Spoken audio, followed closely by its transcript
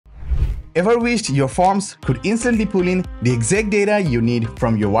Ever wished your forms could instantly pull in the exact data you need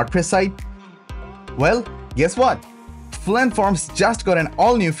from your WordPress site? Well, guess what? Fluent Forms just got an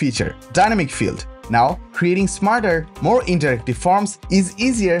all-new feature, Dynamic Field. Now, creating smarter, more interactive forms is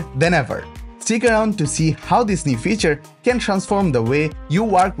easier than ever. Stick around to see how this new feature can transform the way you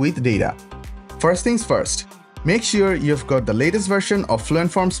work with data. First things first, make sure you've got the latest version of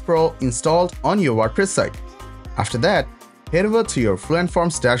Fluent Forms Pro installed on your WordPress site. After that, head over to your Fluent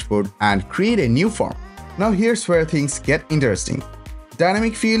Forms dashboard and create a new form. Now here's where things get interesting.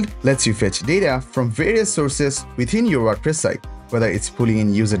 Dynamic Field lets you fetch data from various sources within your WordPress site, whether it's pulling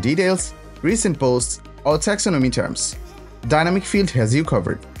in user details, recent posts, or taxonomy terms. Dynamic Field has you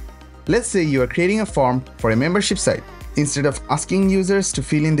covered. Let's say you are creating a form for a membership site. Instead of asking users to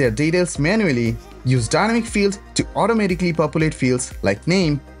fill in their details manually, use Dynamic Field to automatically populate fields like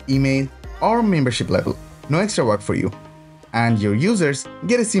name, email, or membership level. No extra work for you. And your users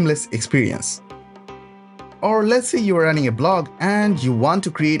get a seamless experience. Or let's say you are running a blog and you want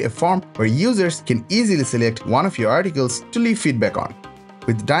to create a form where users can easily select one of your articles to leave feedback on.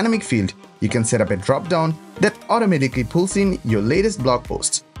 With Dynamic Field, you can set up a drop-down that automatically pulls in your latest blog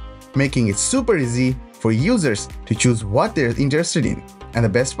posts, making it super easy for users to choose what they're interested in. And the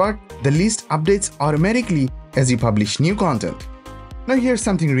best part, the list updates automatically as you publish new content. Now here's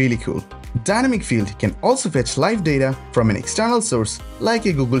something really cool. Dynamic Field can also fetch live data from an external source like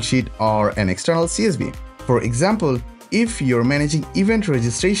a Google Sheet or an external CSV. For example, if you're managing event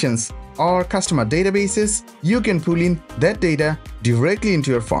registrations or customer databases, you can pull in that data directly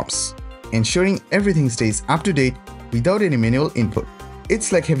into your forms, ensuring everything stays up to date without any manual input.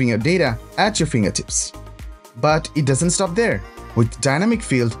 It's like having your data at your fingertips. But it doesn't stop there. With Dynamic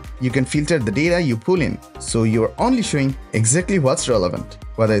Field, you can filter the data you pull in, so you're only showing exactly what's relevant.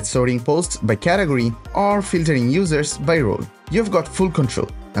 Whether it's sorting posts by category or filtering users by role, you've got full control,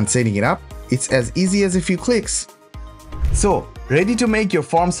 and setting it up, it's as easy as a few clicks. So, ready to make your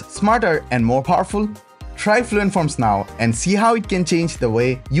forms smarter and more powerful? Try Fluent Forms now and see how it can change the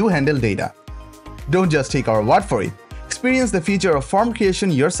way you handle data. Don't just take our word for it. Experience the future of form creation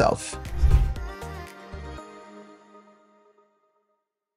yourself.